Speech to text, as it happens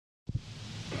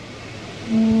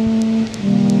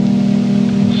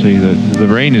See, the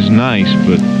rain is nice,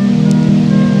 but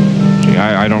gee,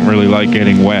 I don't really like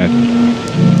getting wet.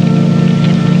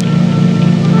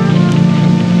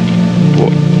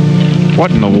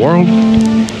 What in the world?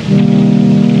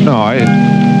 No,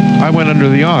 I went under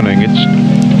the awning.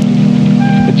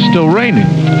 It's still raining.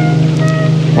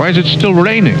 Why is it still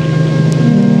raining?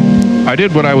 I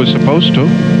did what I was supposed to.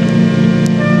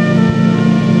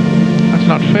 That's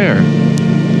not fair.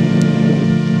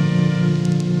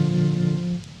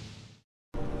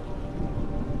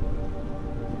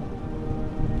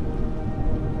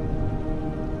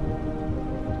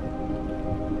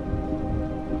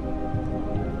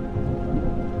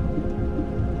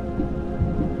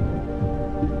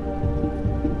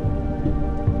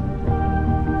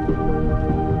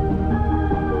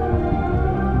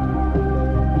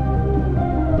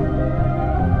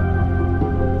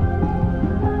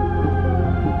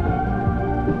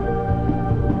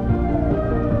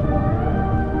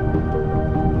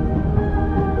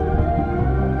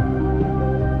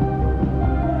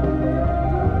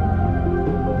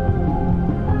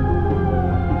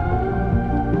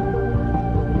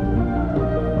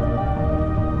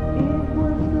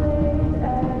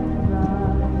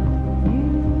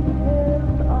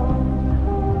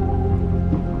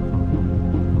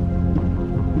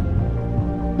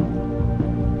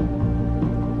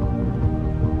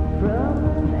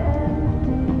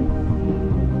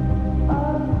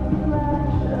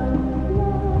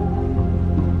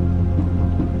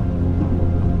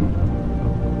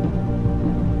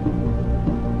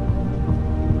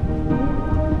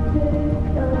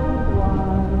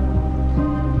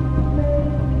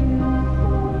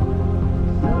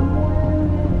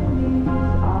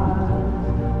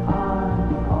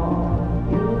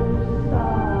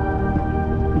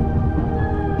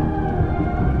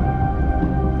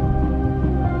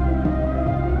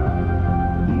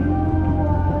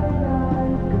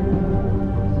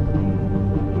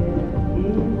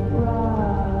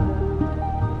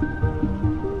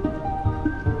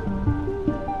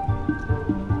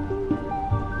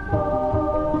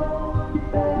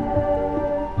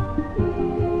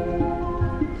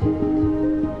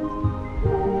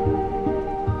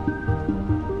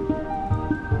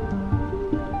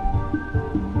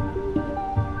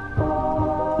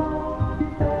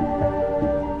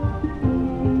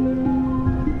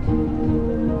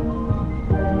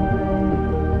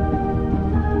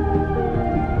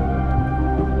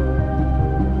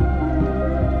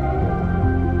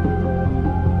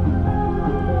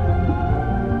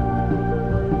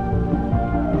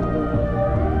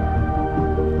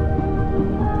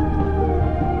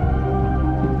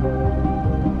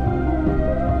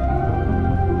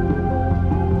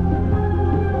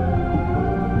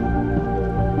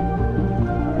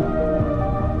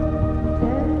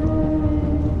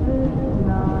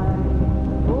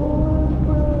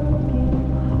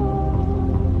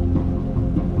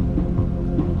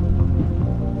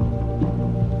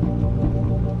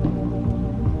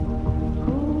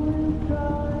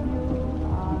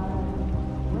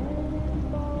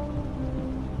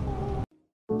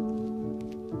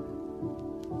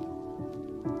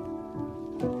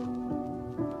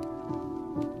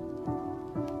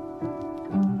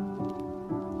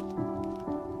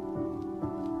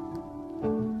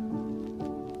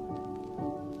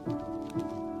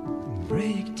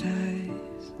 break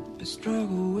ties, but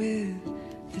struggle with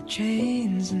the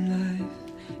chains in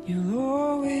life. You'll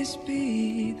always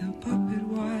be the puppet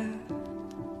wife,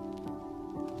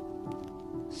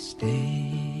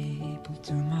 staple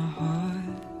to my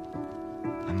heart.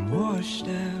 I'm washed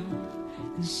out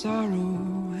in sorrow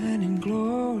and in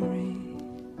glory.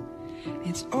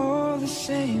 It's all the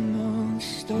same old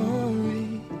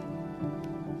story.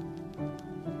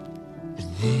 But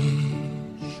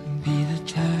this will be the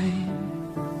time,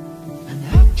 and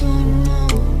I don't know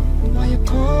why you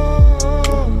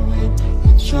call when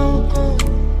you choke on.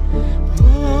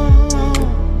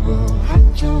 Oh, I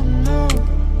don't know.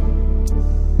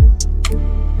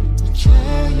 I'll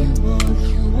tell you what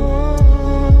you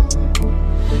want,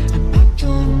 and I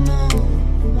don't know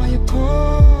why you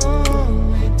call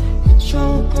when you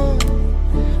choke on.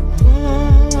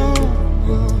 Oh,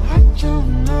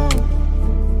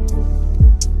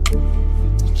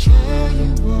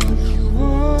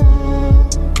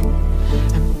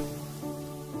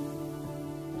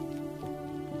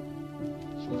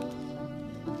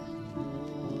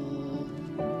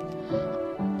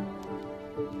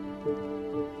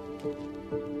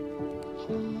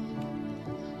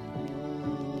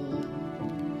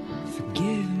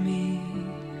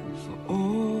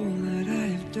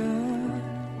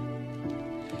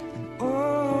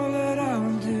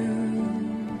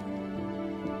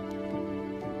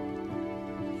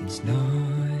 It's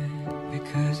not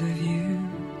because of you.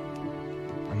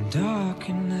 I'm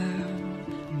darker now,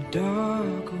 I'm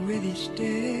darker with each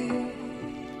day.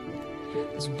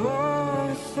 As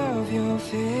both of your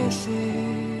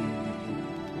faces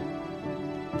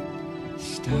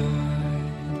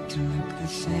start to look the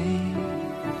same,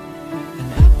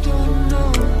 and I don't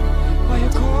know why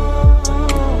you're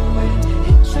calling.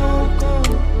 It's all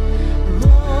gone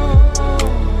wrong.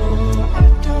 I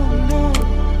don't know.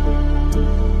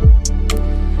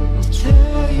 I'll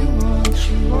tell you what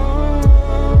you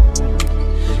want,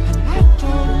 and I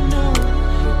don't know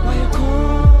why you're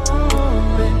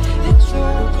calling. It's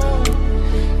all gone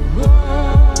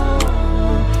wrong.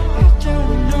 I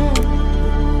don't know.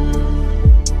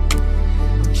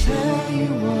 I'll tell you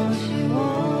what you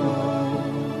want.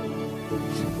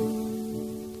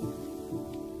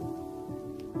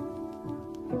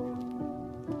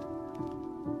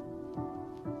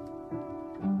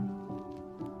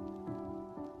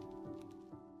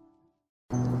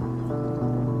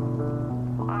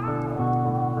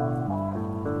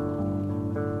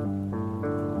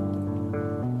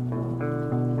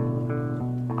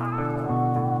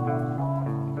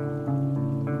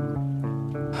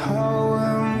 How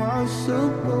am I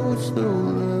supposed to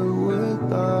live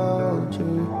without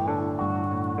you?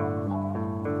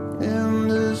 In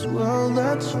this world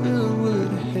that's filled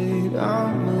with hate,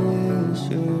 I miss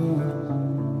you.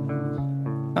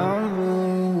 I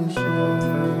miss you.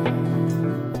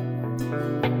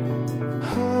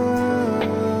 Oh,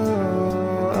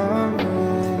 I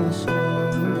miss you.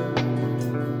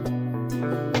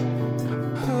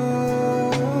 Oh,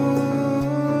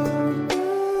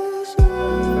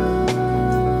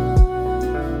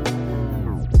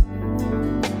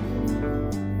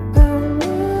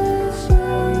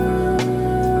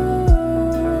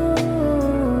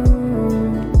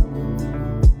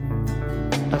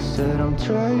 I said I'm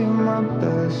trying my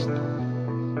best,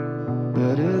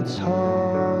 but it's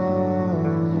hard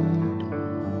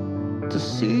to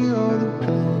see all the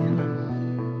pain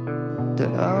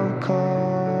that I've caused,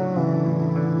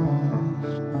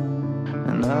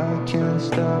 and I can't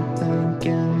stop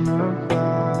thinking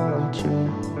about you.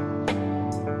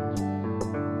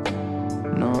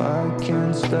 No, I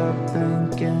can't stop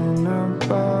thinking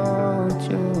about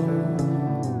you.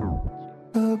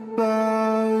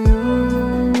 About you.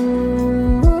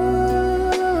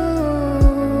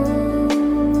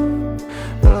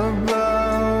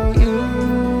 About you.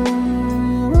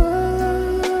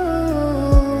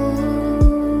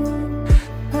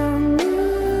 I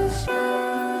miss you.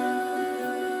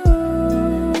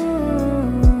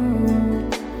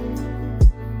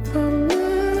 I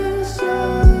miss you.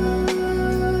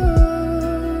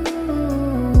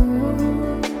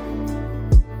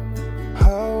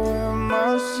 How am I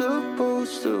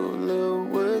supposed to live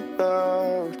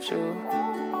without you?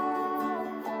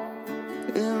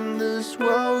 In this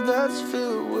world that's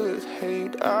filled with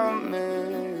hate, I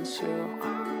miss you.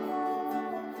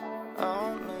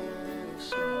 I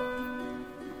miss you.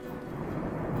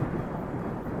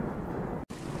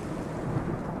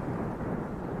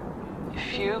 If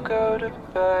you go to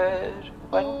bed,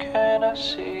 when can I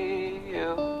see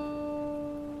you?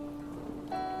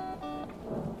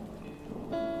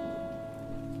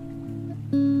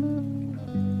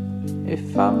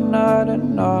 If I'm not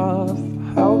enough,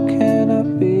 how can I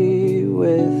be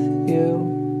with you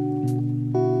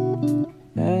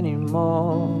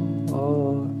anymore?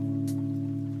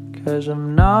 'Cause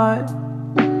I'm not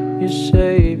your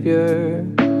savior,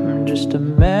 I'm just a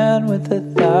man with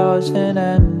 1,000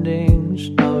 endings.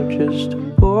 No, just a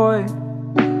boy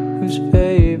whose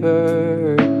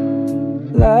favor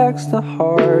lacks the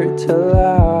heart to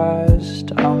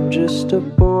last. I'm just a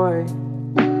boy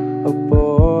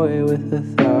with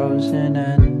 1,000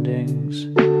 endings.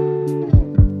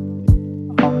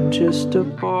 I'm just a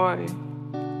boy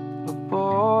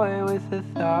with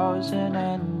 1,000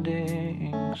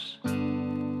 endings.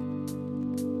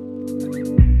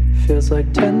 Feels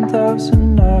like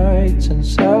 10,000 nights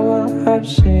since I will have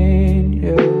seen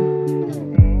you.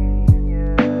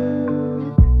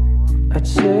 I'd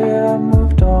say I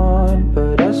moved on,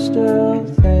 but I still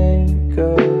think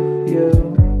of you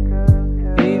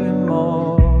even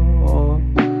more.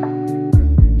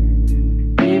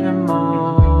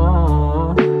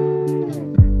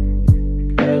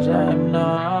 I'm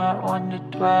not one to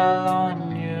dwell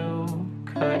on you,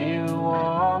 cut you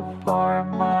off for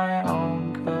my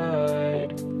own good.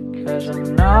 'Cause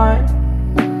I'm not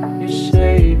your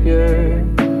savior,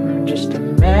 I'm just a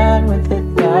man with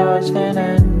 1,000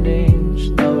 endings.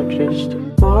 No, just a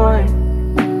boy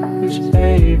whose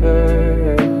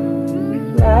favor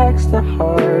lacks the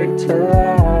heart to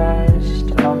last.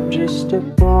 I'm just just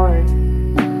a boy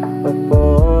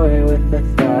with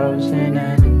 1,000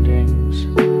 endings.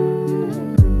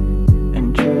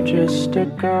 And you're just a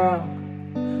girl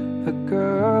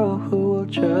who will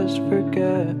just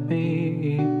forget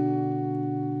me.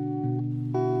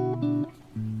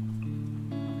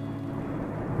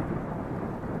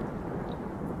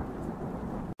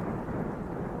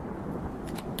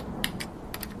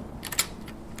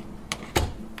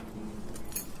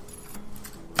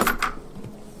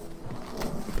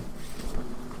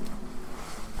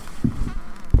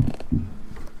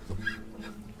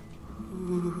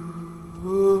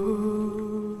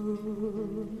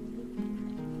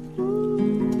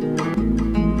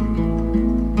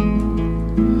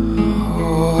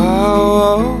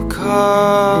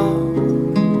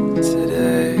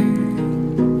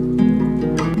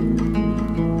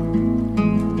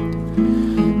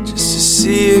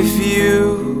 See if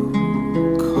you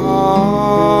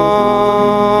call,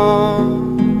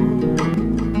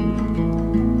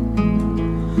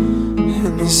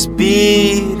 and this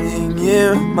beating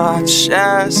in my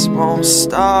chest won't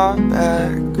stop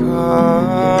back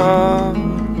up.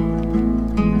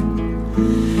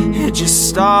 It just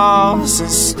stalls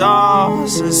and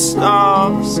stalls and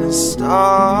stalls and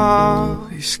stalls.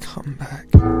 Please come back.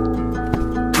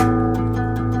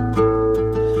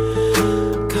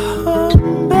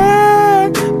 Come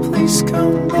back, come back, please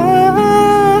come back.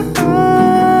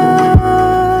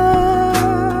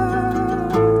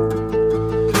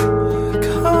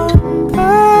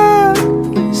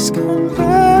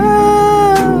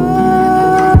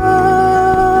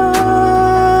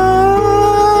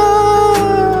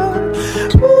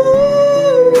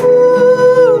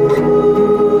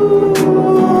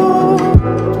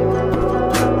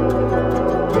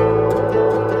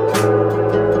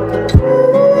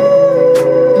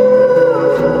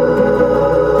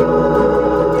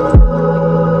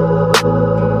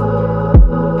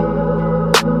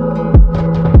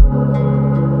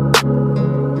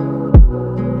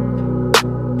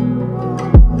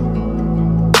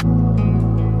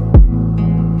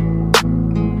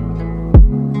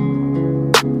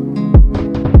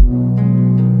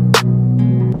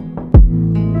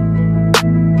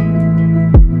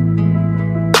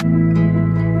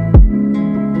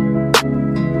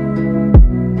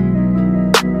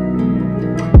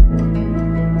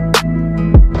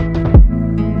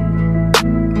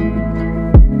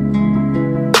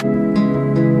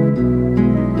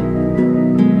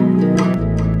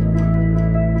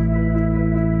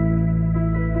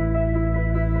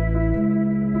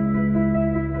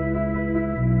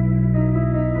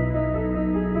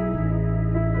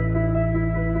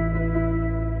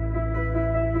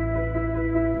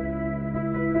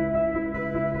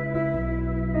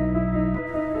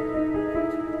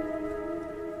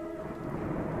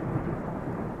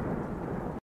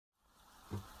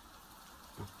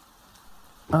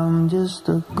 I'm just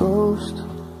a ghost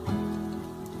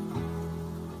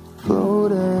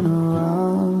floating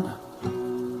around.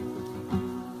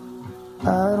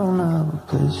 I don't have a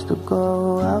place to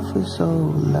go. I feel so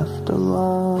left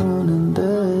alone in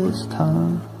this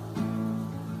town.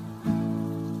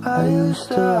 I used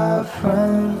to have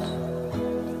friends,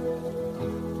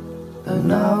 but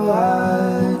now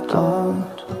I don't.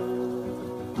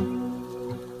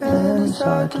 And it's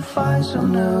hard to find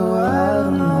some new. I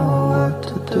don't know what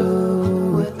to do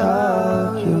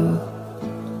without you.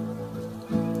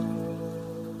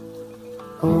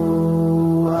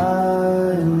 Oh,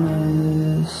 I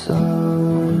miss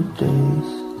our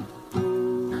days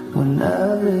when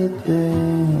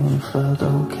everything felt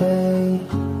okay,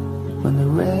 when the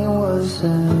rain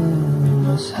wasn't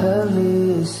as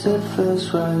heavy as it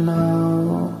feels right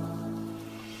now.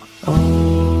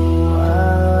 Oh,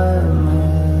 I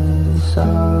miss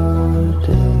our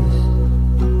days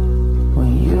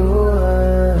when you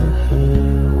were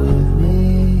here with me.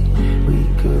 We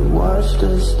could watch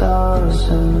the stars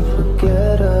and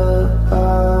forget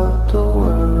about the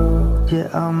world. Yeah,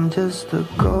 I'm just a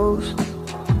ghost,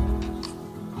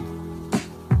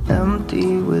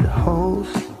 empty with holes,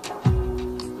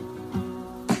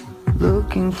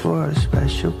 looking for a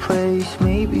special place,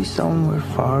 maybe somewhere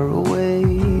far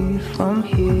away from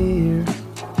here.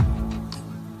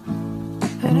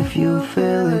 And if you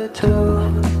feel it too,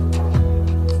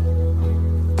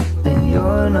 then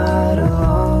you're not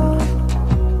alone.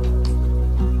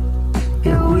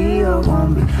 Yeah, we are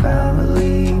one big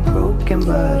family, broken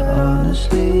but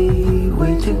honestly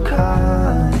way too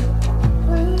kind.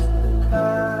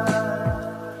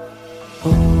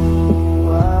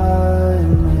 Oh, I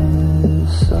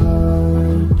miss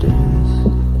our days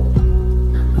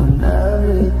when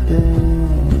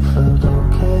everything felt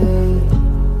okay,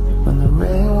 when the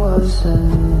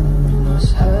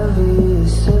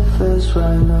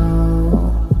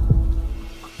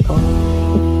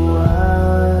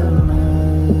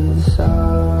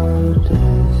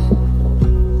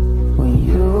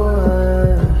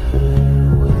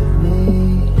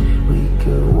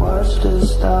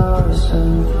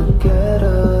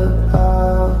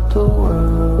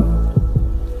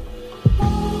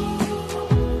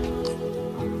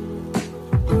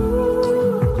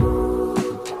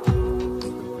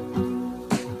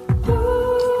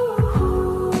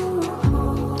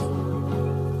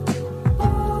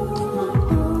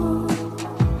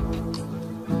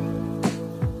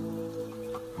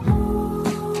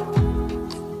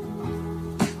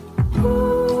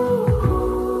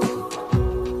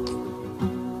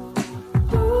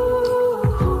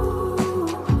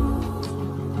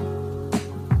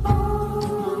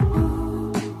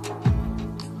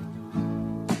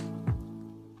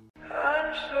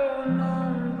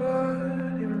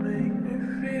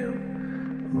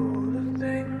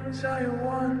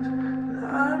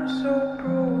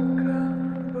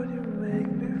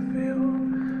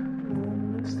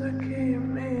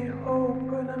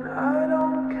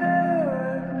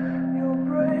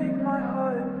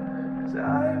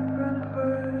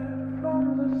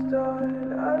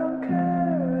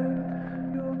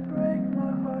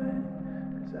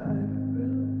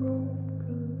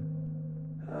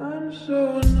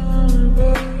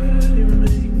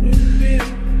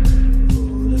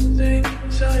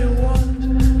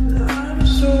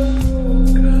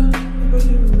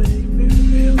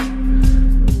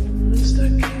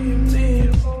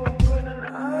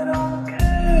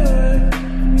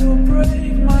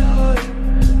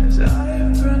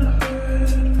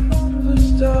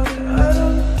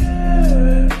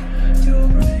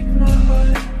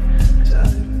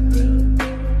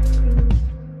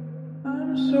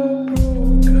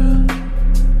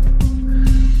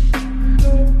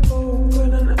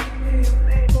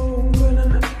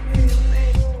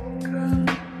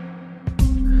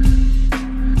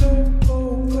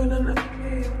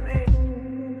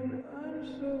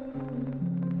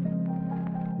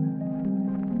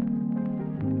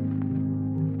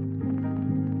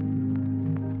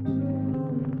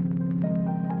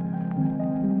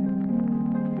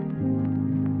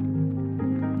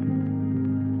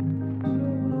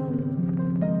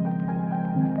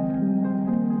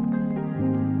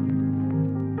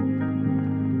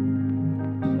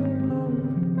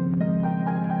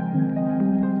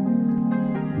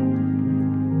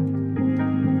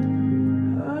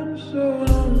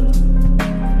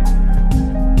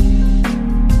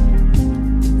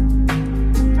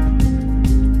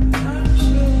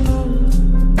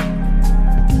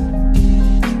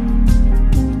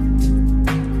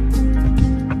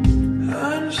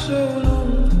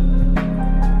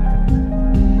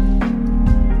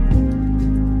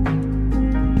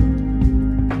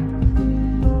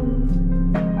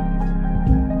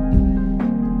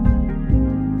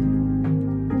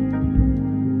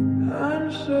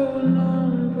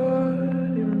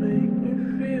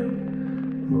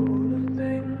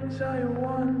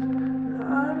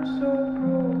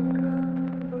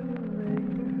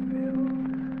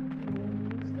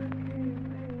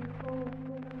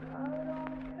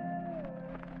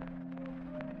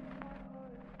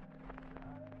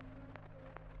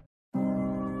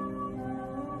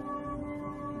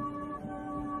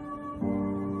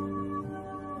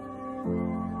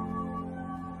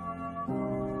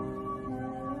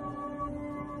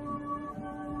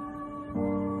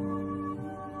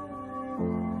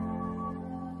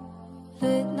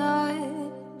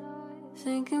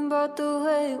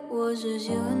way it was as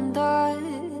you and I.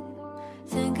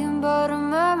 Thinking about our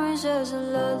memories as a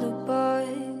lullaby.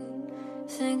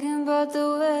 Thinking about the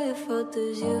way it felt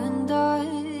as you and I.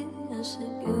 I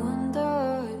said you and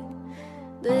I.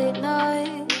 Late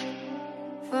night,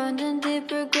 finding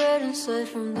deep regret inside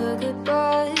from the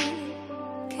goodbye.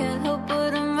 Can't help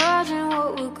but imagine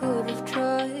what we could have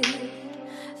tried.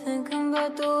 Thinking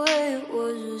about the way it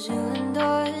was as you and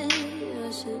I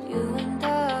said you and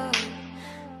I.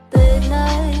 Late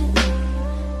night,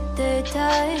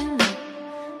 daytime,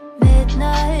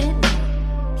 midnight.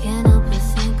 Can't help but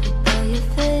think about your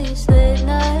face. Late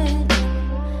night,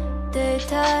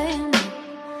 daytime,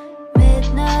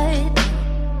 midnight.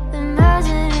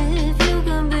 Imagine if you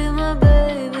can be my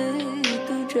baby. You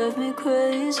could drive me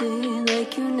crazy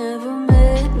like you never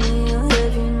met me. Or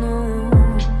have you known?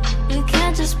 We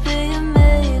can't just be a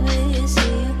maybe.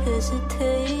 See you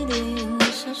hesitating.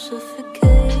 It's so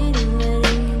suffocating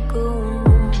letting you go.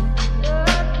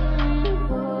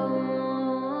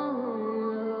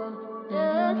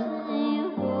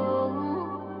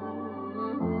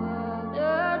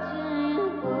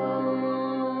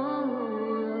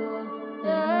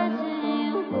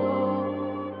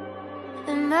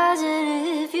 Imagine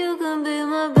if you can be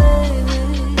my baby.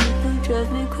 You could drive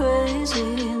me crazy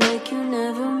like you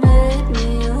never met me.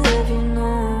 Or have you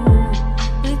known?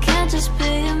 We can't just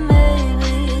be a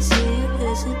maybe. See you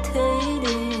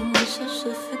hesitating. It's so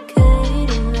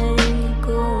suffocating letting you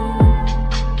go.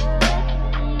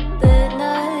 Late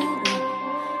night,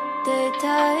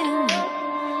 daytime,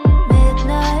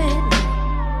 midnight.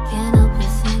 Can't help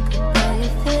but think about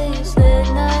your face.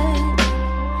 Late night,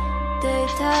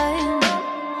 daytime,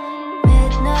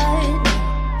 midnight.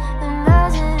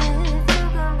 Imagine if you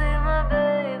can be my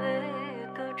baby. You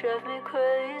could drive me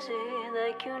crazy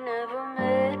like you never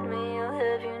met me. Or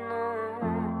have you known?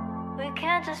 We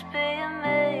can't just be a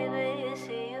maybe.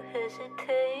 See you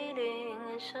hesitating.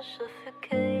 It's so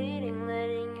suffocating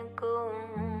letting you go.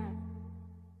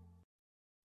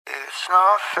 It's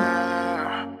not fair,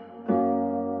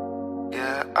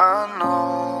 yeah, I know.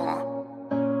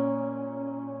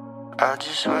 I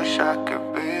just wish I could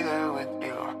be there with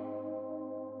you.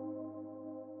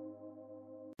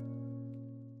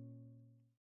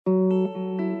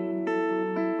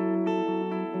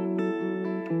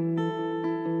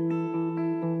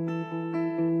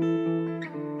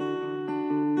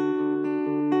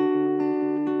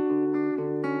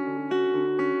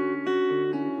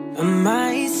 I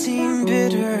might seem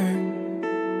bitter,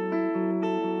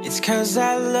 it's 'cause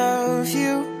I love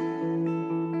you.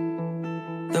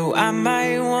 Though I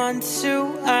might want to,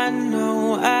 I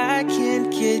know I can't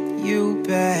get you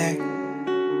back.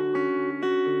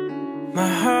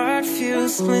 My heart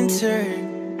feels splintered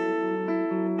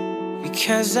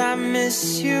because I miss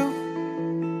you.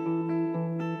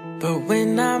 But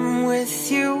when I'm with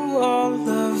you, all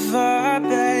of our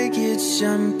baggage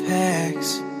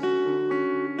unpacks.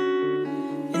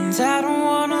 And I don't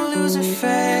wanna lose a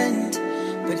friend,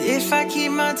 but if I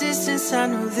keep my distance, I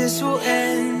know this will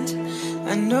end.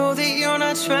 I know that you're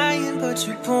not trying, but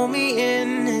you pull me in,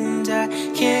 and I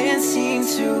can't seem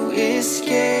to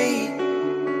escape.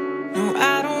 No,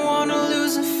 I don't wanna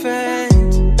lose a friend.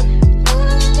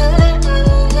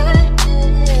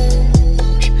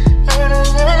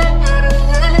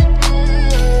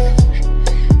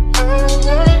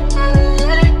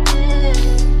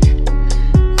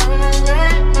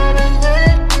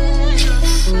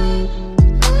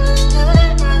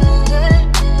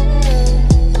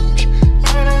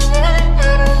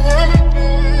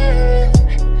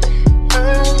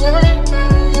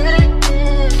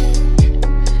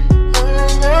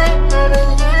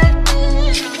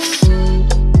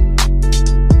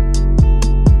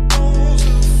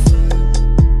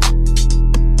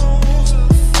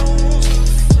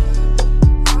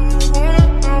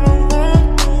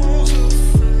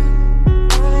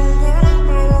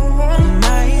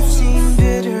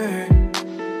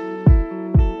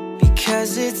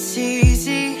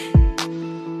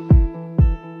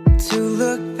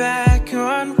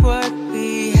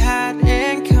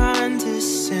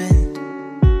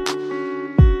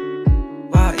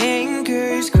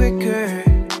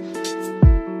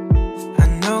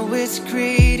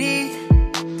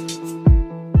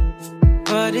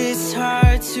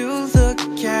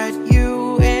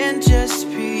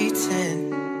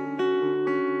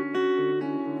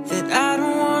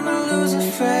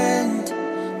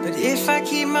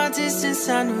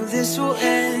 I know this will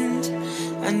end.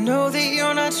 I know that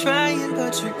you're not trying,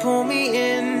 but you pull me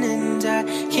in, and I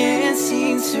can't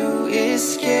seem to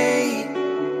escape.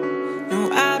 No,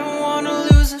 I don't wanna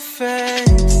lose a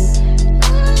friend.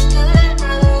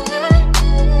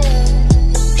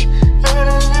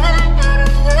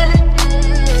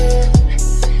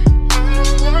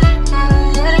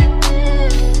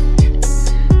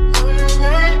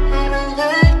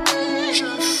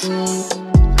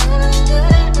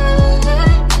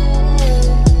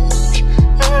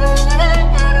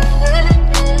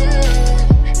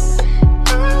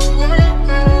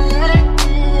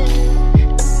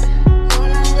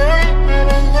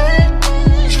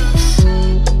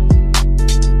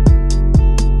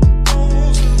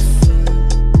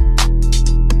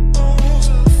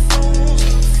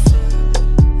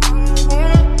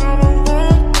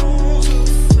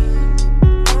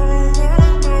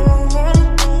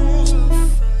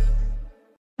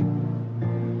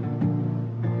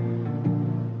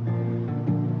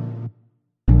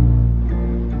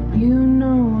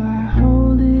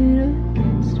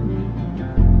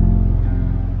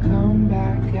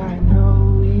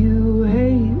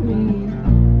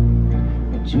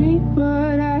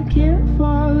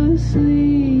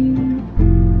 asleep.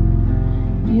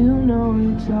 You know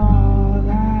it's all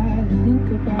I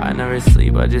think about. I never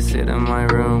sleep, I just sit in my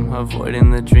room,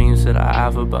 avoiding the dreams that I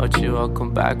have about you. I'll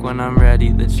come back when I'm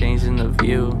ready, the change in the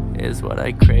view is what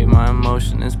I crave. My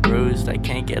emotion is bruised, I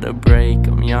can't get a break,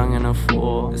 I'm young and a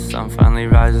fool. The sun finally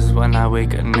rises when I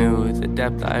wake anew. The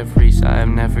depth I have reached, I have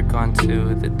never gone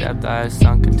to. The depth I have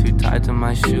sunken too tied to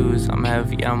my shoes. I'm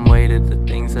heavy, I'm weighted, the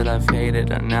things that I've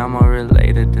hated are now more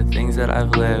related to things that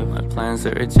I've lived. My plans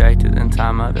are rejected and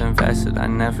time I've invested. I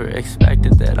never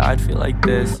expected that I'd feel like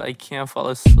this. I can't fall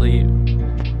asleep,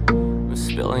 I'm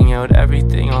spilling out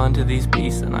everything onto these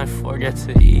pieces and I forget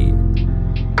to eat.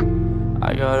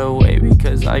 I got away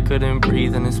because I couldn't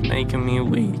breathe and it's making me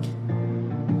weak.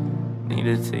 Need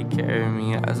to take care of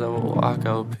me. As I will walk,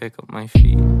 I will pick up my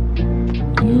feet.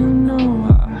 You know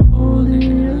I hold it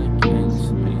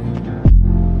against me.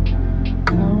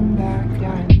 Come back,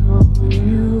 I know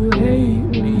you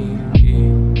hate me.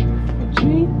 I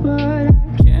treat but I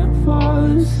can't fall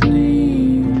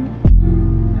asleep.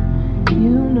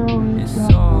 You know it's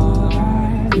all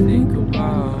I think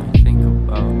about. I think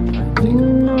about, I think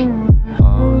about.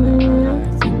 All that I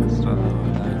think about,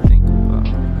 I think about,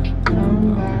 I think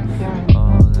about.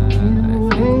 All that I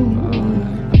think about,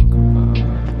 I think about.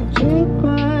 I treat but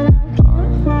I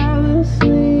can't fall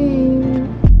asleep.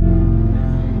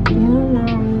 You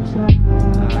know it's all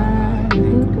I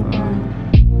think about.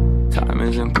 Time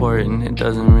is important, it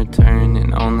doesn't return.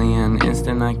 In only an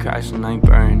instant I crash and I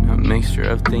burn. A mixture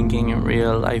of thinking and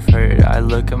real life hurt. I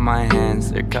look at my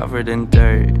hands, they're covered in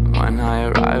dirt. When I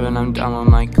arrive and I'm done with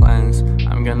my cleanse,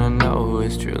 I'm gonna know who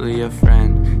is truly a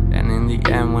friend. And in the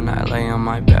end, when I lay on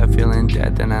my bed feeling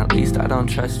dead, then at least I don't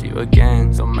trust you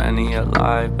again. So many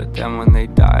alive, but then when they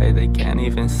die, they can't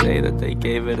even say that they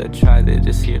gave it a try. They're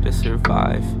just here to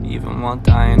survive. Even while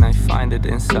dying, I find it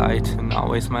inside to not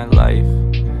waste my life.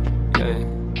 Yeah,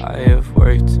 I have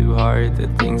worked too hard, the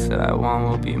things that I want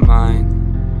will be mine.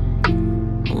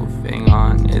 Moving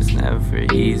on is never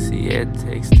easy, it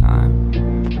takes time.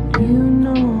 You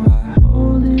know I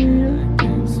hold it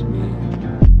against me.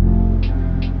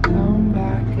 Come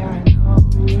back, I know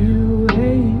you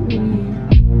hate me.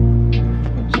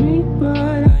 I treat but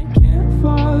I can't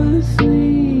fall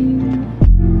asleep.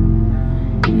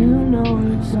 You know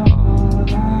it's all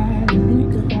I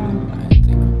think about.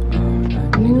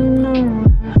 You know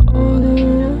I hold it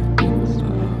against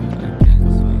me.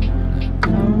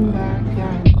 Come back, I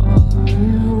know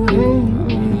you hate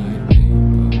me.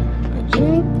 I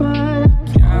treat but I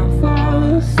can't fall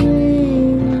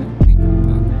asleep.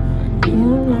 You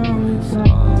know it's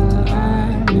all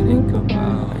I think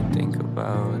about. I think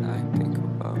about, I think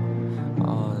about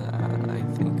all that I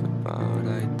think about,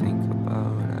 I think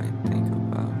about, I think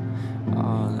about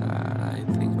all that I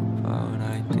think about,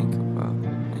 I think about,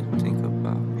 I think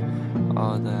about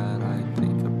all that I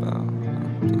think about,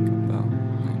 I think about,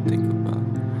 I think about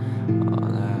all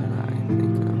that I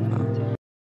think about.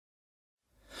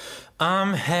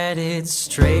 I'm headed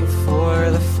straight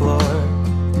for the floor.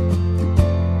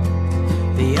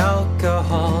 The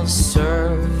alcohol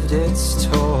served its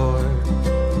tour,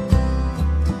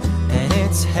 and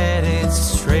it's headed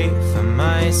straight for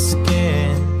my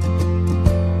skin,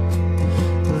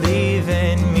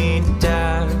 leaving me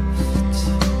daft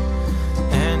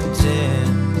and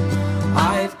dim.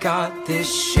 I've got this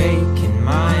shake in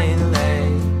my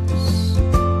legs,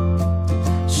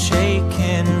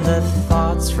 shaking the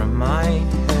thoughts from my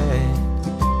head.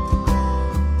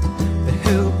 But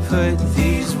who put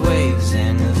these waves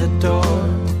in the door?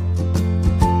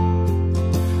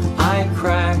 I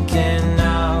cracking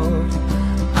out,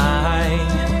 I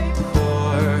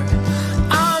pour.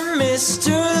 I'm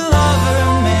Mr.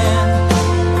 Loverman,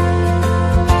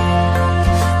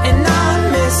 and I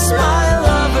miss my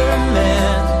lover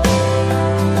man.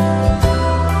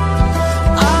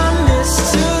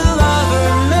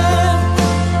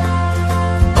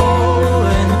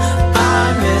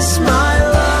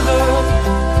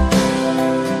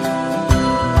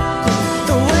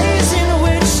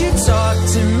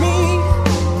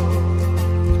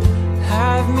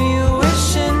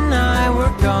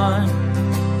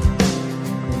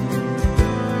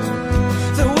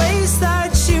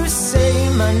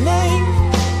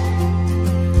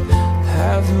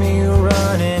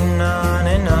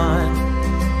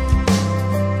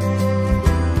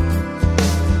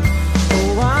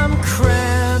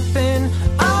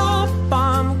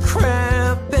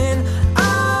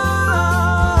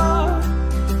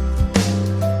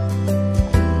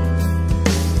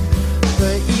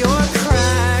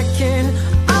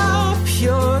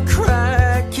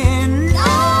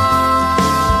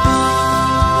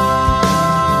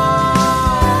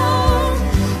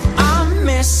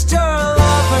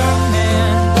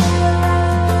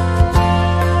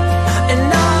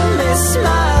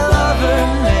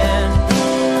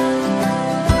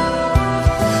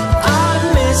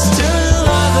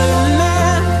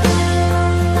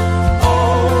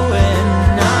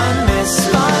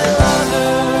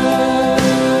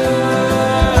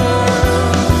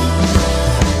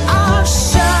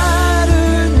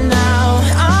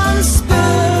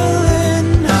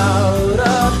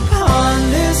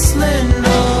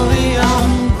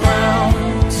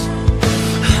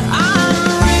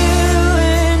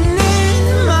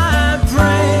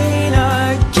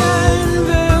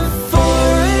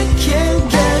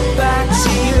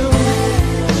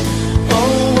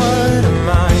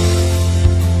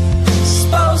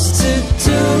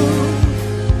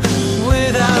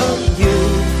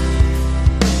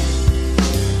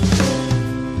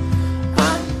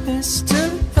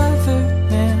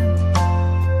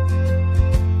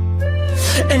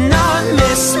 and I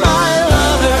miss my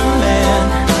lover man.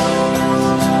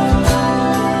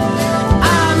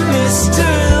 I missed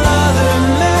her lover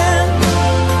man.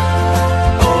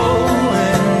 Oh,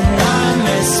 and I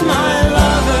miss my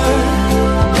lover.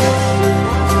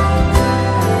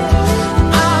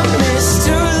 I missed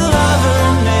her lover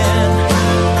man,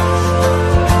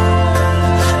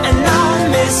 and I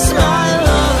miss my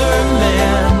lover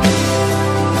man.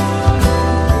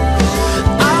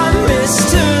 I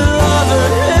missed her lover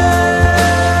man,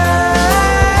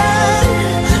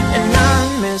 and I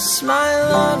miss my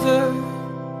lover.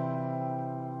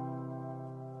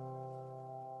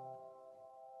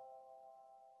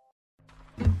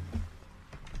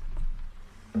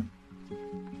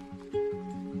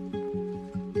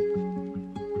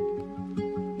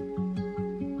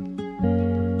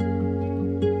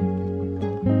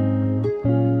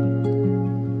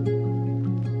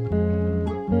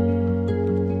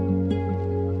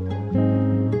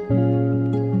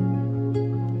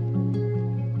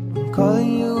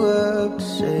 Calling you up to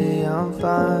say I'm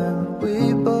fine.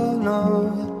 We both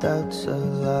know that that's a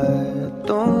lie. I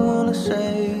don't wanna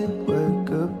say the word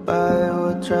goodbye.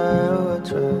 Oh, I try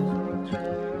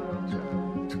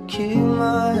to keep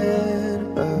my head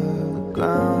above the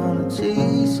ground. It's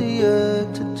easier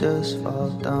to just fall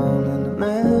down in the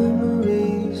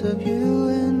memories of you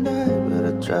and I. But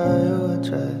I try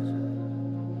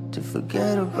to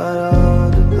forget about all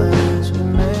the plans we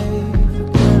made.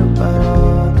 Forget about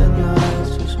all the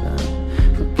nights we spent.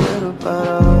 Forget about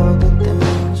all the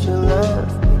things you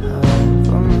left behind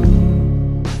for me.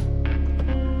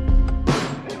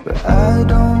 But I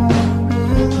don't wanna be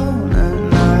alone at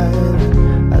night.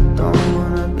 I don't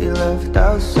wanna be left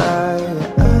outside.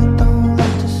 I don't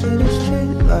like to see the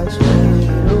street lights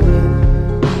fade away.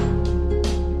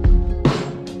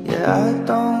 Yeah, I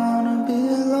don't wanna be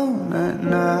alone at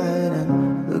night and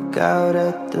look out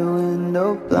at the window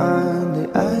blindly.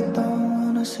 I don't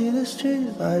wanna see the street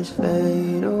lights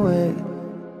fade away.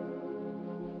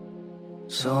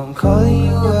 So I'm calling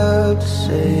you up to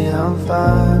say I'm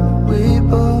fine. We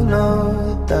both know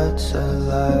that that's a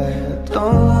lie. I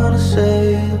don't wanna say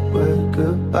the word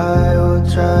goodbye. Oh, I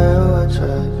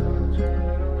try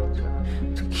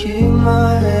to keep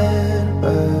my head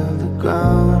above the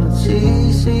ground. It's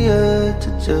easier to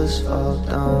just fall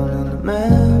down in the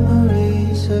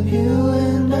memories of you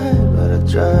and I. But I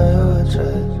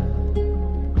try.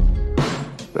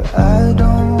 But I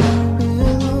don't wanna be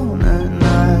alone at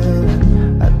night.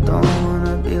 I don't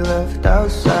wanna be left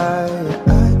outside.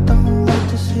 I don't like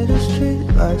to see the street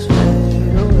lights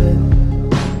fade away.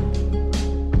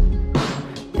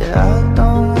 Yeah, I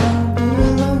don't wanna be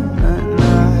alone at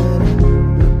night.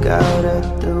 Look out at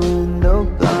the window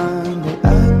blindly.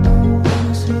 I don't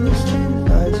wanna see the street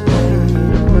lights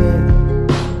fade away.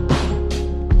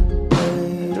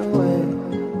 Fade away.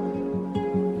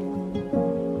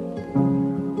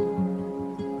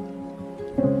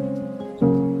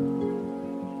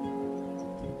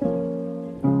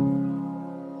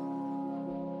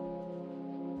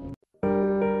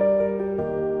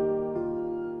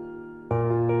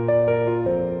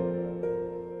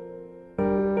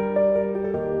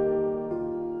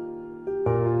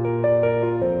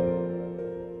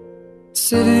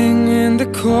 Sitting in the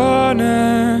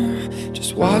corner,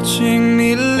 just watching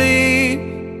me leave.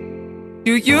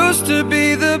 You used to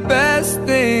be the best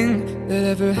thing that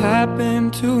ever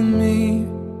happened to me.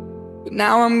 But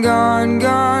now I'm gone,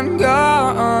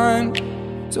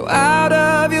 so out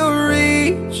of your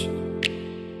reach.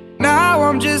 Now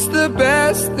I'm just the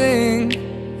best thing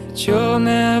that you'll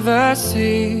never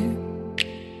see.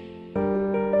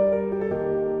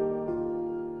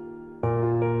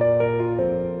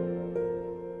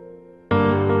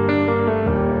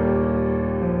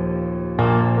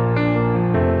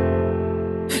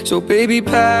 So baby,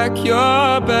 pack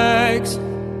your bags,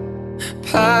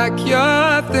 pack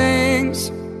your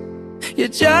things. You're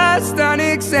just an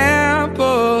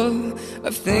example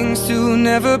of things to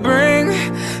never bring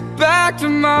back to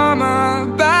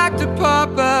mama, back to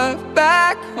papa,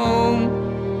 back home.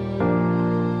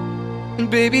 And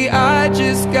baby, I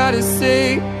just gotta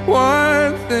say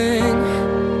one thing,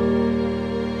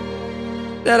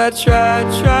 that I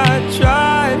tried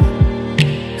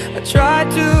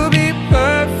to be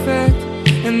perfect,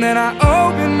 and then I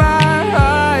opened my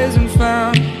eyes and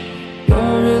found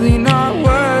you're really not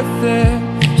worth it.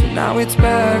 So now it's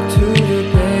back to the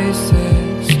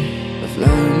basics of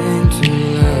learning to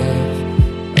love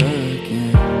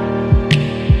again.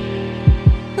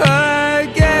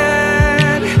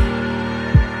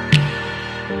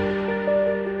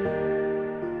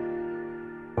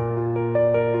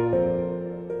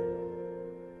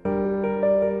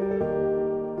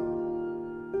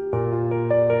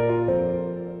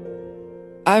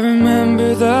 I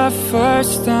remember the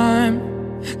first time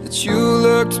that you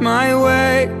looked my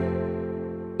way.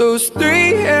 Those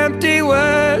 3 empty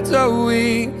words, oh,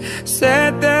 we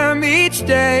said them each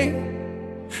day.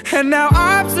 And now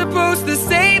I'm supposed to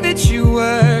say that you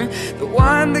were the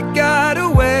one that got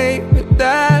away, but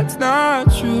that's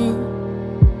not true.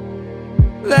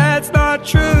 That's not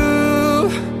true.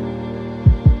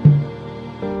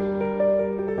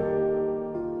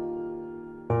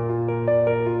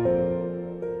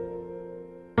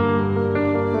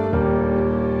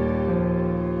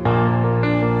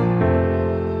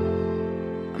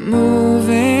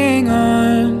 Moving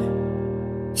on,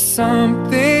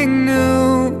 something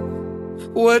new.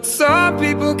 What some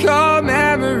people call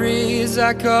memories,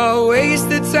 I call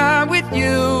wasted time with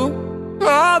you.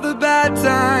 All the bad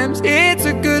times, it's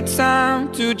a good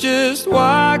time to just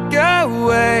walk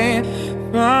away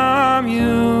from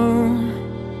you.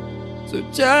 So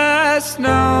just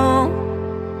know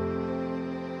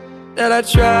that I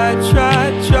tried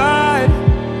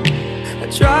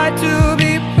to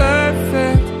be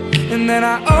perfect. And then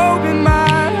I opened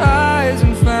my eyes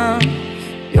and found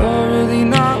you're really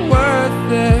not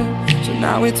worth it. So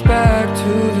now it's back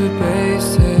to the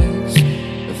basics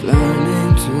of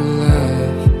learning to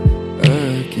love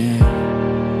again.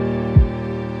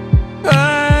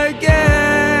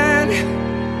 Again.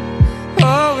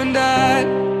 Oh, and I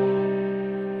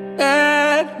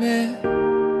admit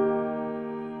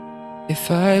if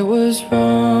I was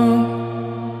wrong.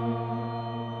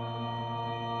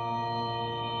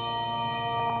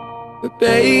 But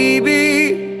baby,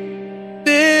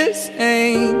 this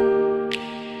ain't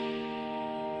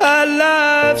a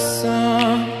love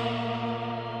song.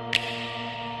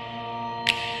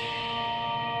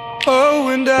 Oh,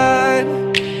 and I'd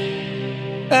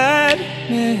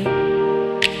admit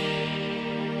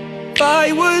if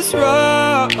I was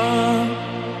wrong.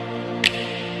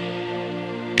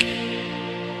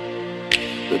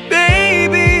 But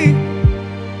baby,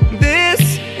 this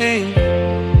ain't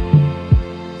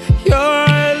your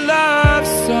love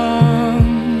song.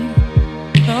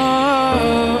 Oh.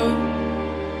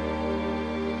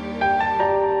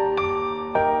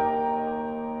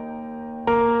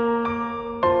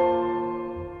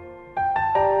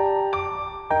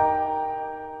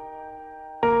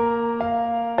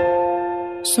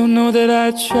 So know that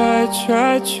I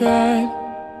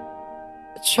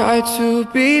tried to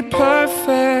be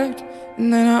perfect. And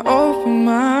then I opened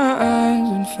my eyes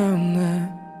and found that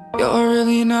you're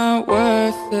really not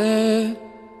worth it.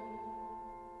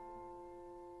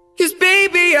 'Cause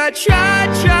baby, I tried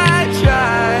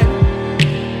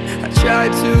I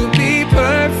tried to be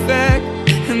perfect.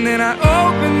 And then I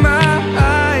opened my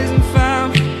eyes and found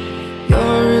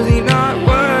you're really not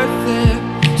worth it.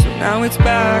 So now it's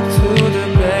back to the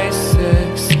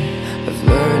basics of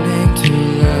learning to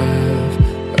love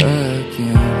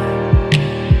again.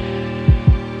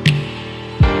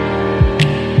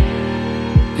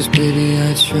 'Cause baby,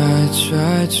 I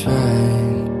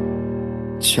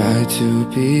tried to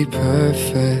be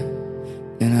perfect.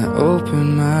 Then I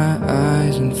opened my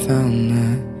eyes and found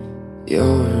that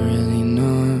you're really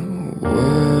not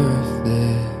worth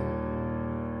it.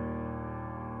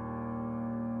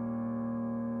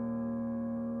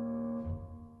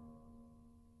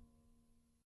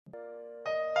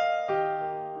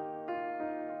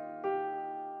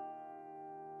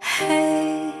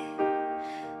 Hey,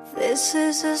 this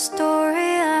is a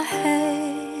story I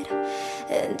hate,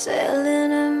 and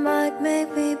telling it might make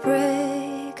me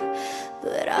break,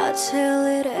 but I'll tell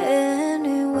it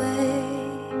anyway.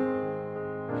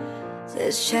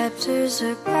 This chapter's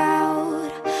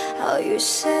about how you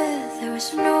said there was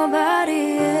nobody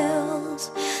else.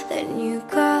 Then you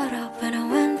got up and I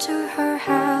went to her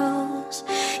house.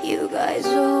 You guys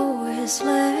always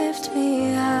left me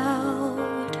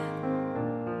out.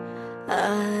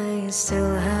 I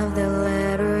still have the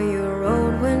letter you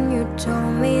wrote when you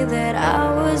told me that I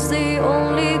was the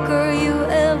only girl you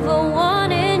ever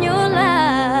want in your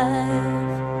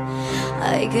life.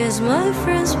 I guess my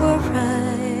friends were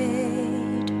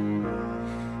right.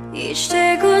 Each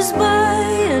day goes by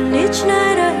and each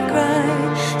night I cry.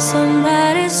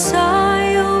 Somebody saw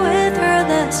you with her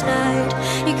last night.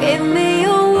 You gave me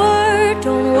your word,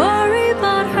 don't worry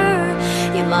about her.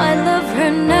 You might love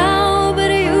her now,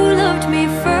 but you loved me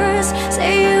first.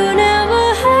 Say you never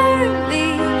hurt me,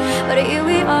 but here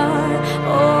we are.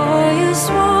 Oh, you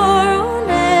swore on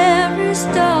every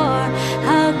star.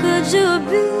 How could you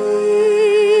be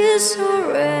so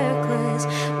reckless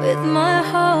with my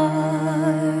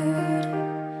heart?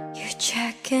 You're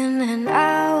checking in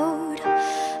out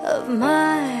of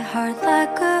my heart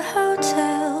like a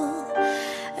hotel,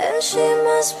 and she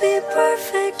must be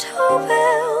perfect. Oh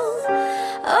well,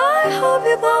 I hope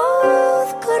you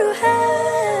both go to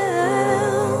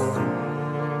hell.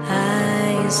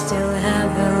 I still have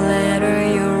the letter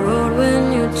you wrote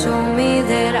when you told me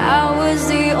that I was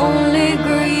the only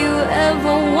girl you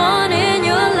ever want in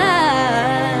your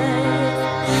life.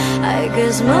 I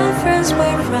guess my friends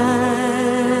were right.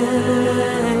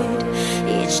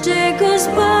 Each day goes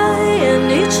by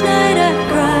and each night I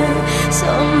cry.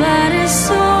 Somebody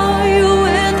saw you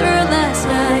with her last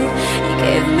night. You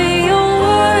gave me your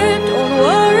word, don't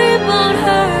worry about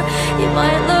her. You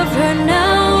might love her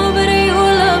now, but you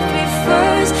loved me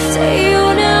first. Say you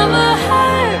never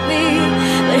hurt me,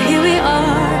 but here we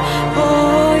are.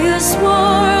 Oh, you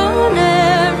swore on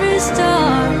every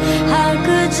star. How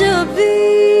could you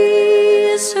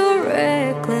be so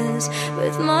reckless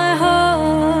with my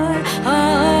heart?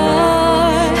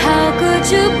 How could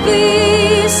you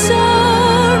be so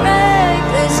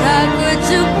reckless? How could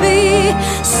you be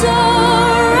so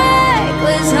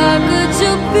reckless? How could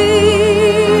you be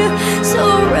so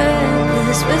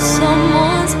reckless with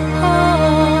someone's heart?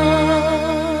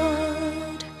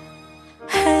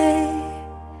 Hey,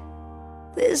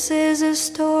 this is a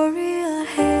story I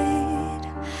hate,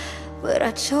 but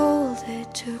I told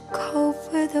it to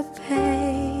cope with the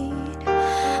pain.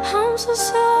 I'm so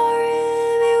sorry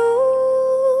if you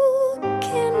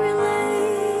can relate.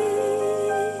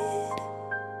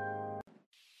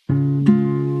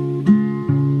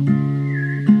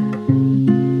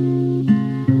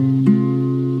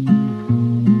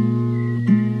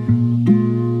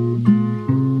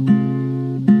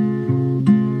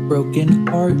 Broken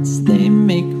hearts, they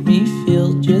make me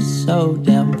feel just so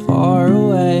damn far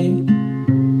away.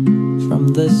 From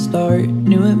the start,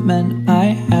 knew it meant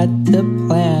I had to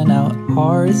plan out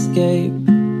our escape.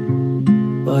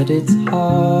 But it's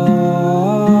hard.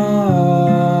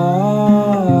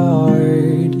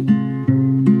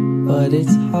 But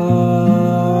it's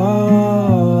hard.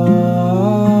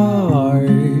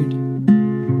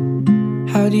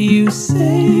 How do you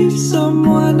save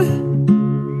someone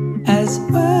as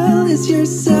well as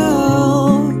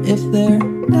yourself if they're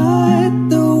not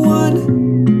the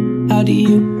one? How do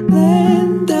you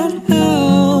lend that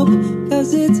help?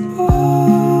 'Cause it's hard.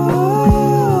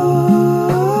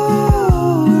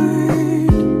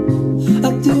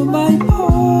 I'll do my part.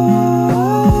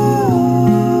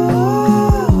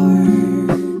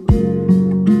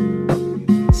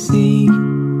 See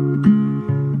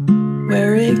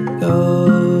where it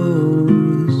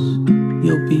goes.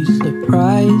 You'll be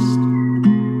surprised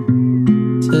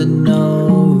to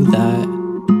know that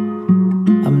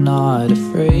I'm not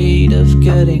afraid of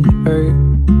getting hurt,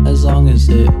 as long as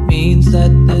it means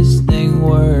that this thing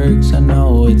works. I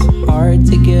know it's hard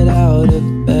to get out of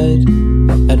bed.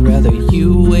 I'd rather you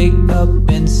wake up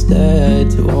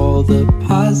instead to all the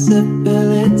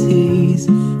possibilities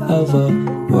of a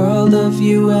world of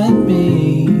you and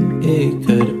me. It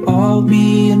could all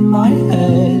be in my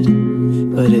head,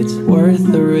 but it's worth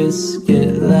the risk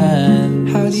it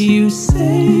lends. How do you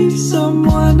save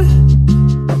someone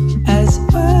as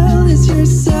well as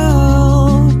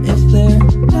yourself if they're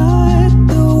not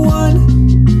the one?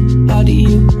 How do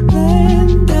you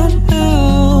lend that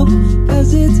help?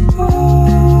 'Cause it's hard.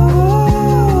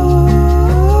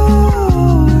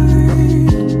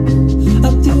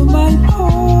 I'll do my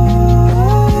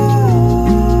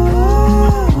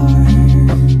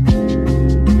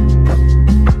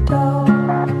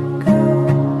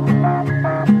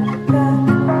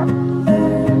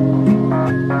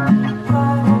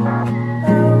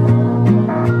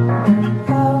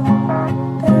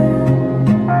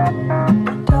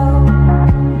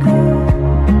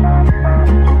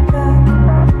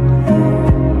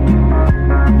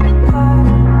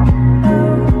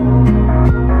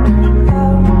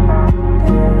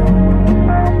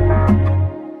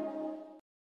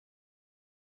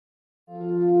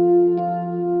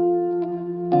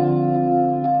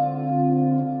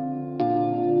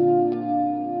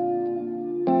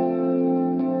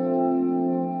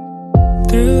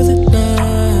through the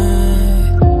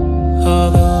night, all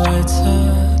the lights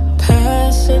are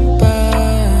passing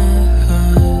by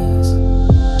us.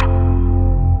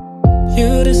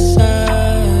 You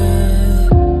decide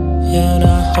you're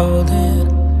not holding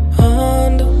on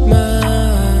to my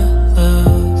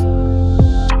love.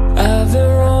 I've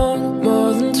been wrong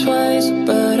more than twice,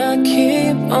 but I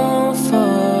keep on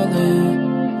falling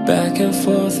back and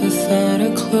forth without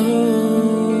a clue.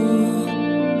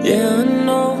 Yeah, I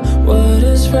know what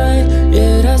is right,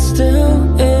 yet I still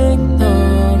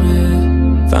ignore it,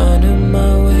 finding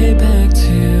my way back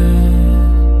to you.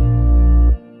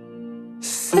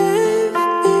 Save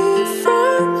me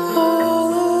from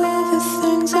all of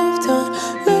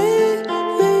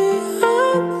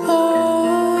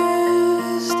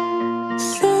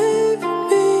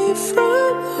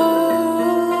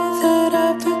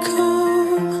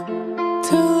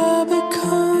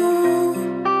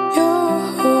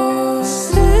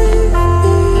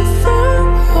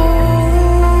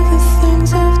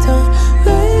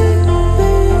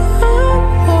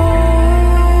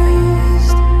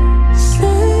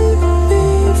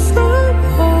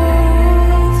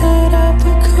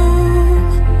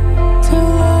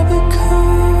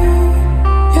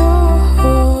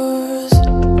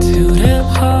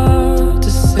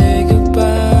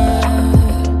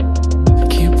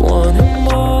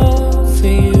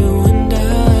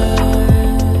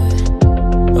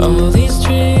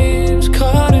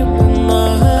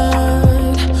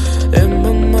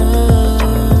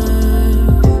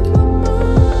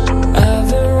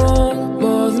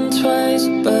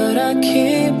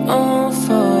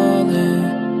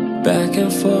back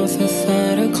and forth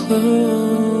without a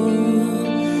clue.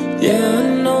 Yeah, I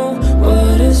know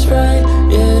what is right,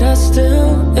 yet I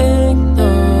still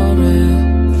ignore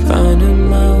it, finding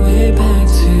my way back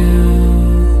to you.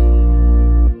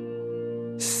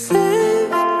 Save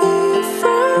me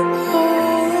from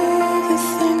all the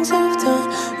things I've done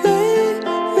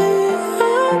lately.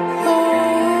 I'm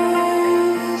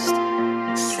lost.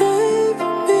 Save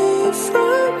me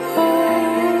from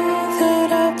all that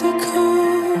I've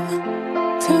become,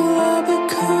 till I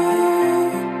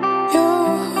become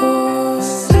yours.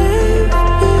 Save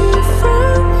me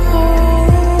from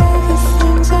all the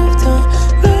things I've done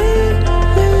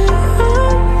lately.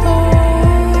 I'm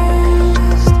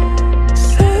lost.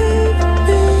 Save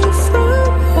me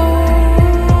from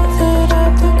all that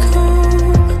I've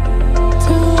become,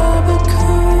 till I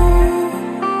become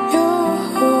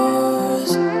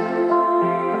yours.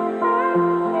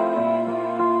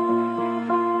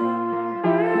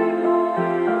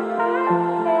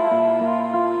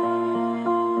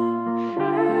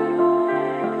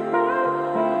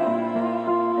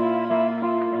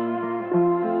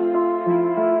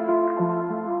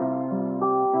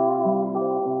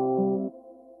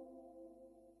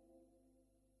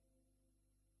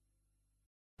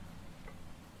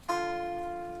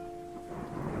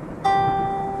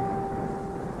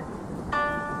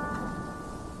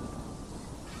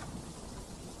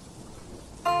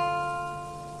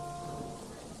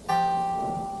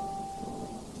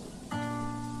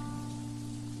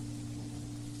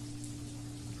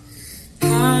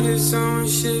 I do so much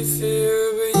shit for you,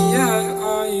 but yeah,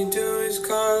 all you do is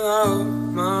call out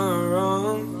my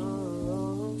wrong.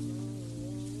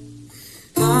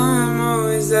 I'm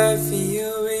always there for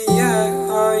you, but yeah,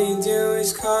 all you do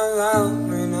is call out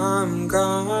when I'm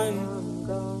gone.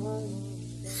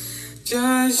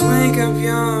 Just make up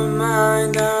your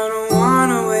mind, I don't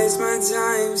wanna waste my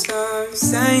time. Stop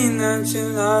saying that you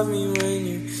love me when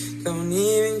you don't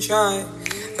even try.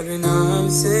 I've been up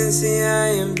since the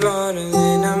AM,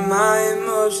 bottling up my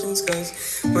emotions, cause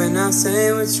when I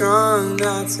say what's wrong,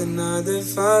 that's another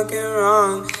fucking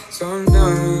wrong. So I'm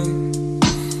done,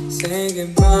 say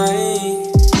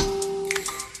goodbye.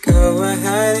 Go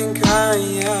ahead and cry,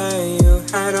 yeah, you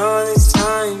had all this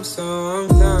time. So I'm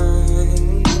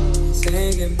done,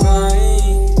 say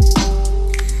goodbye.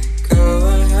 Go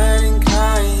ahead and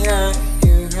cry, yeah,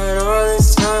 you had all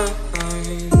this time.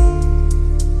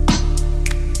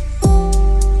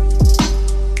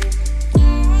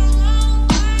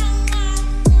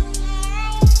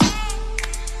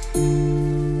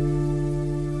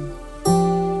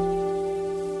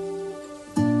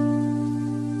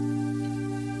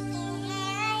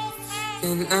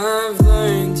 And I've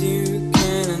learned you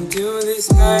can't undo this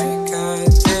hurt.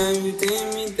 Goddamn, you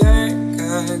did me dirt,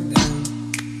 goddamn.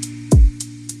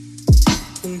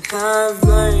 And I've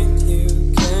learned you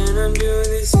can't undo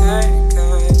this hurt.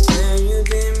 Goddamn, you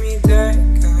did me dirt,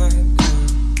 goddamn.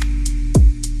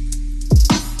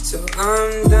 So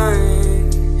I'm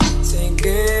done, say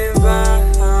goodbye.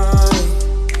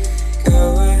 Go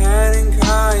ahead and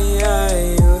cry, yeah,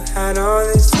 you had all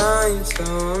this time. So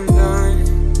I'm done,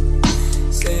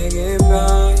 say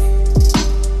goodbye.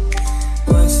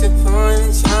 What's the point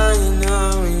in trying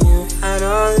now when you had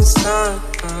all this time?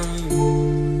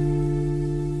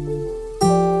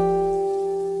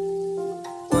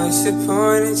 What's the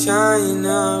point in trying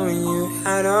now when you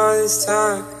had all this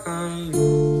time?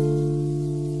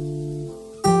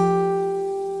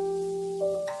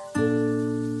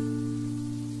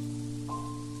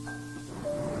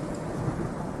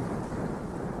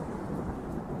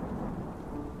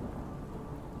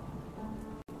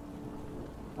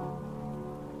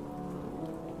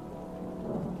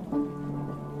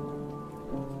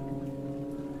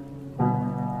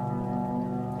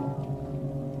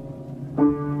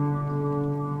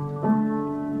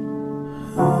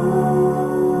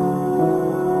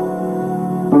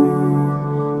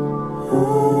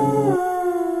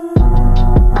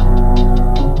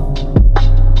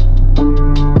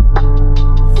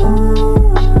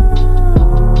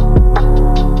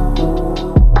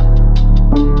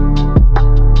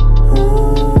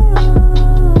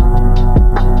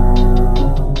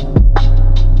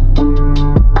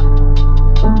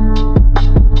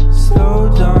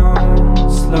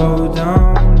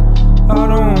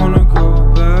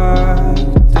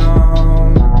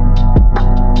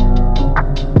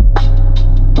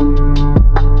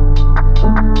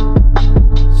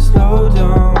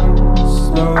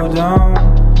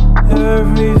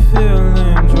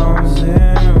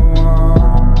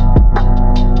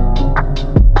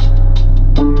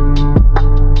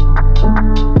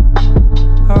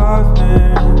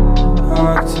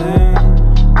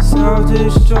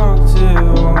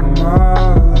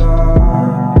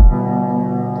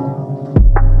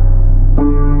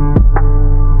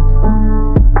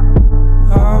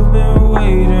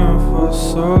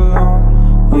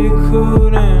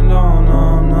 couldn't, oh no,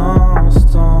 no,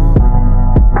 stone.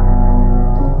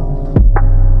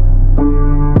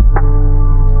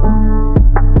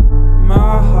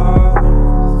 My heart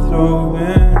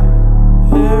throbbing,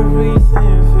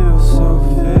 everything feels so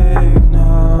fake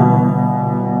now.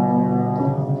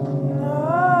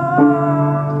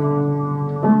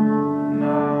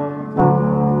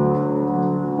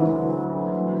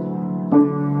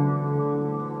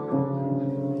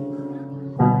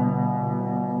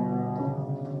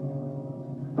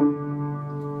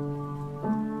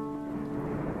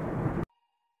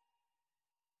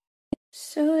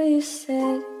 So you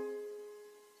said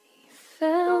you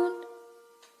found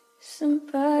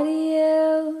somebody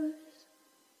else,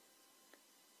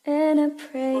 and I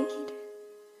prayed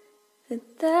that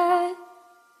that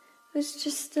was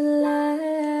just a lie.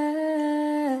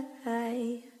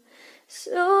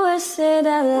 So I said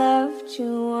I loved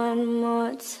you one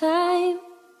more time,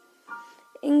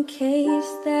 in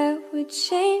case that would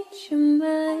change your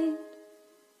mind.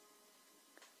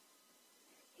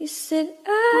 You said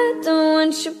I don't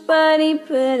want your body,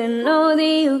 but I know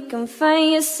that you can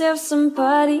find yourself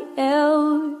somebody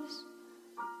else.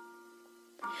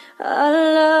 Our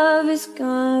love is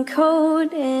gone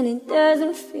cold, and it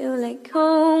doesn't feel like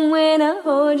home when I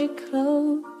hold you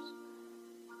close.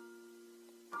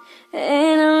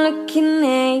 And I'm looking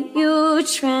at you,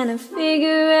 trying to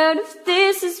figure out if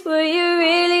this is what you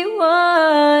really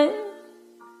want.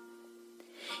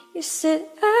 You said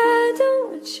I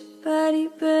don't want your body,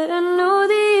 but I know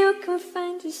that you can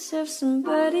find yourself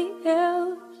somebody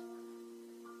else.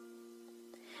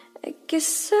 I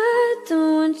guess I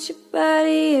don't want your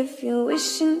body if you're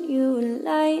wishing you were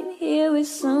lying here with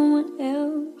someone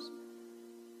else.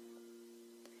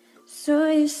 So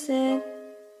you said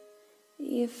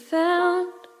you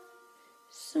found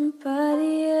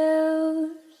somebody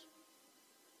else,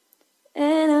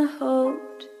 and I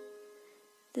hoped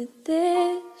that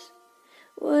this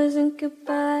wasn't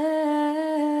goodbye.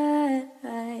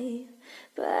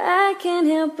 But I can't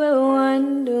help but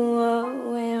wonder what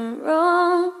went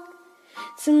wrong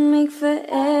to make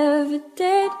forever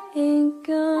dead and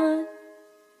gone.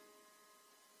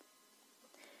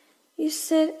 You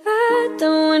said I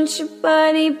don't want your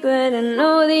body, but I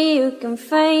know that you can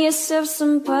find yourself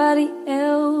somebody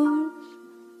else.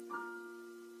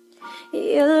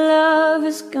 Your love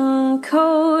has gone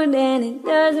cold, and it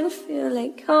doesn't feel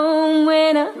like home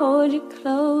when I hold you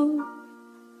close.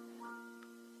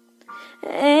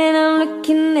 And I'm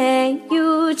looking at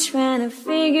you, trying to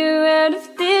figure out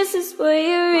if this is what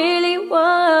you really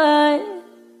want.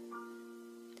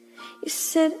 You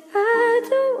said I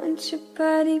don't want your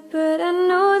body, but I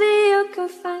know that you can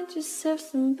find yourself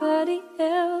somebody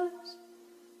else.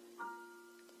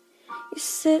 You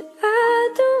said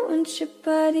I don't want your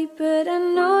body, but I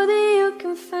know that you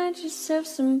can find yourself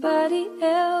somebody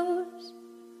else.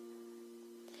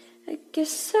 I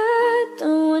guess I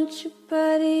don't want your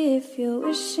body if you're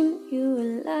wishing you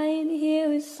were lying here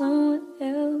with someone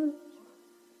else.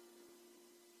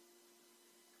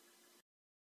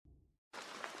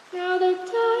 Now the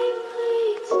time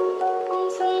fleets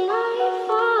into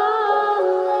nightfall,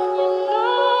 and you're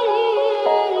not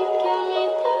here to get me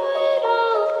through it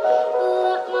all. You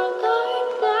let my guard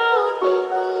down, and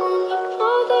then you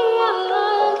pulled the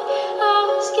rug. I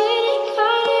was getting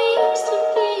kinda used to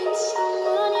being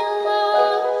someone you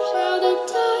loved. Now the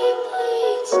time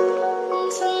fleets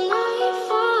into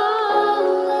nightfall,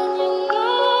 and you're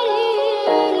not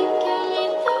here to get me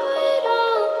through it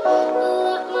all. You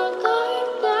let my guard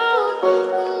down, and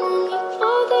then you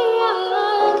pulled the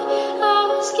rug. I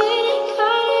was getting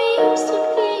kinda used to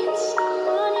being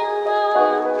someone you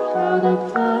loved. Now the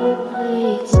tide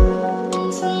bleeds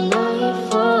into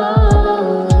nightfall,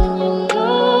 and you're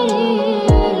not here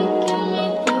to get me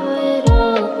through it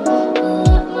all. You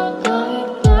let my guard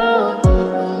down,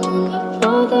 and then you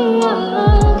pulled the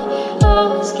rug. I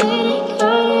was getting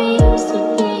kinda used to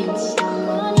being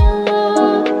someone you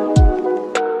loved.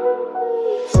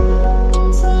 Into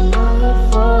nightfall, and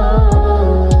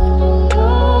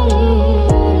you're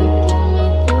not here to get me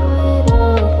through it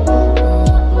all. You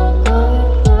let my guard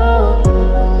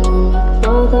down, and then you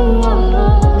pulled the rug.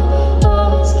 I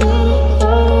was getting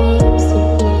kinda used to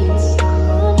being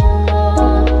someone you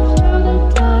loved. Now the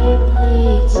tide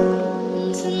bleeds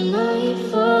into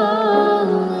nightfall,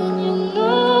 and you're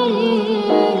not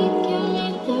here to get me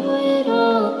through it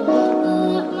all. You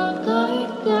let my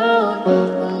guard down,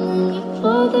 and then you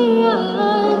pulled the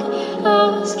rug. I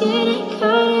was getting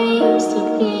kinda used to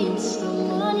being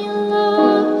someone you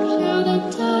loved. Now the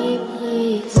tide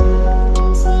bleeds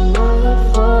into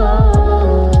nightfall,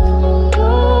 and you're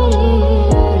not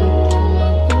here to get me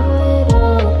through it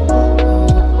all.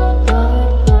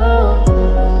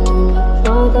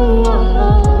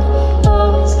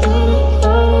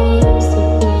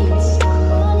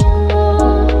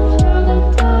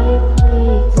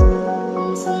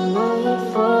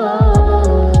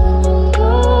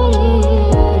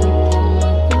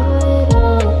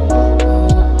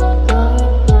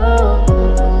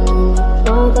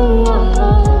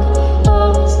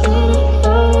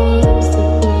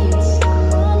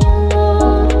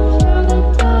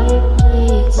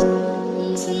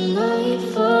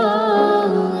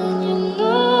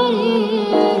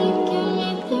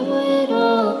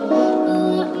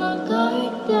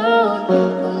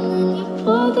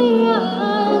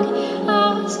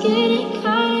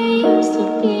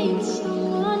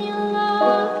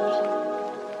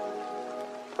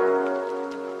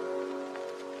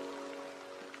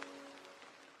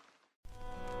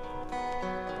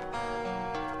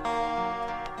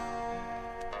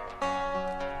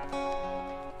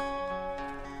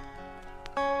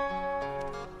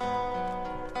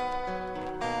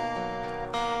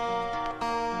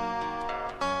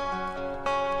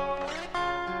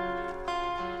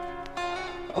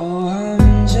 Oh,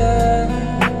 I'm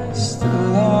just a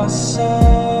lost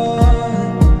soul,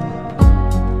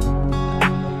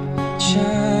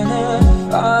 trying to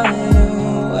find a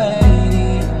way to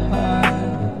your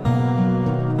heart.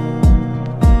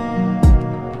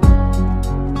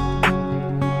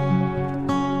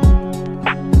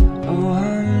 Oh,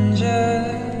 I'm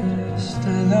just a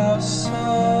lost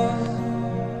soul,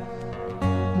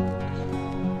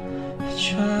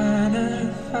 trying to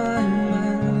find my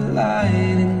light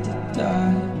in the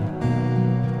dark.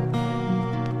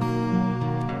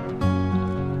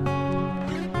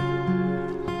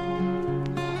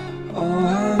 Oh,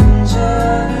 I'm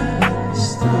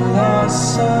just a lost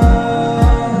soul,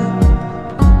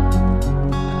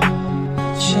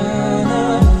 trying to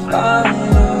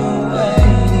find a way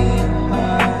to your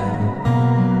heart.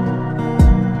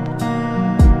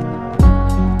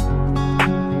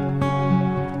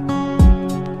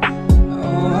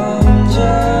 Oh, I'm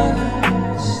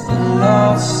just a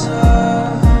lost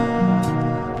soul,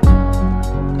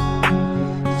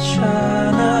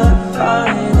 trying to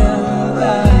find a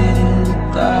light in the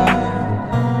dark.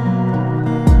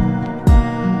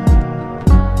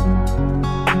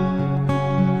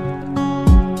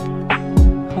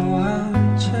 Oh, I'm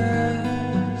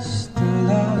just a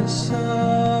lost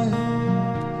soul,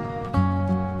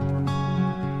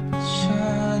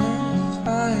 trying to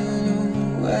find a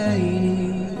way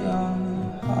to your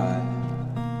heart.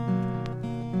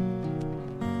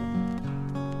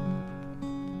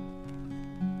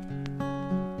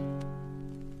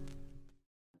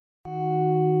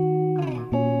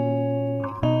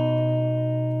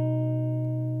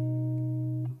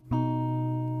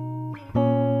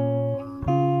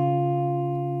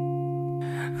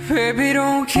 Baby,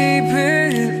 don't keep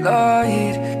it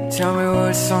light. Tell me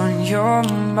what's on your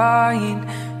mind.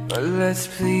 But let's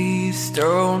please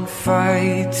don't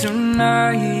fight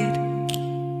tonight.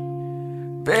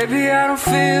 Baby, I don't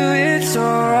feel it's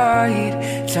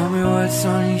alright. Tell me what's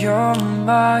on your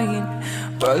mind.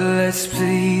 But let's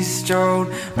please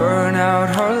don't burn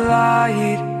out our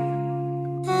light.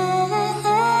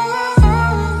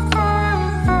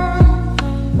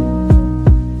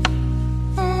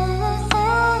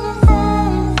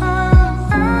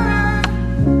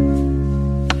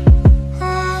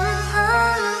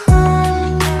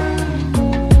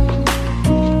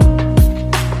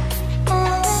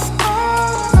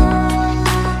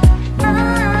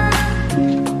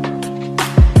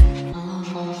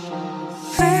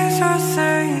 Please don't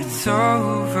say it's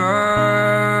over.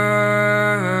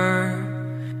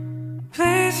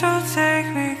 Please don't take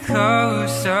me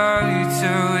closer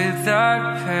to without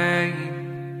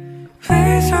pain.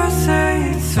 Please don't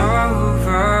say it's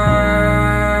over.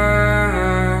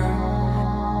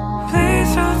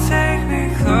 Please don't take me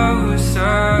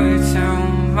closer to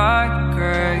my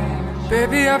grave.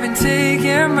 Baby, I've been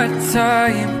taking my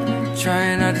time,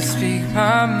 trying not to speak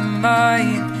my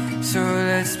mind. So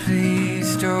let's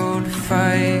please don't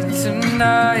fight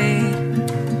tonight.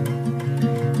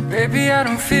 Baby, I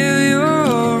don't feel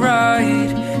you're right,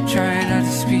 trying not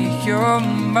to speak your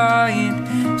mind.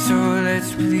 So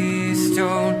let's please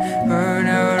don't burn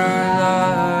out our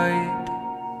light.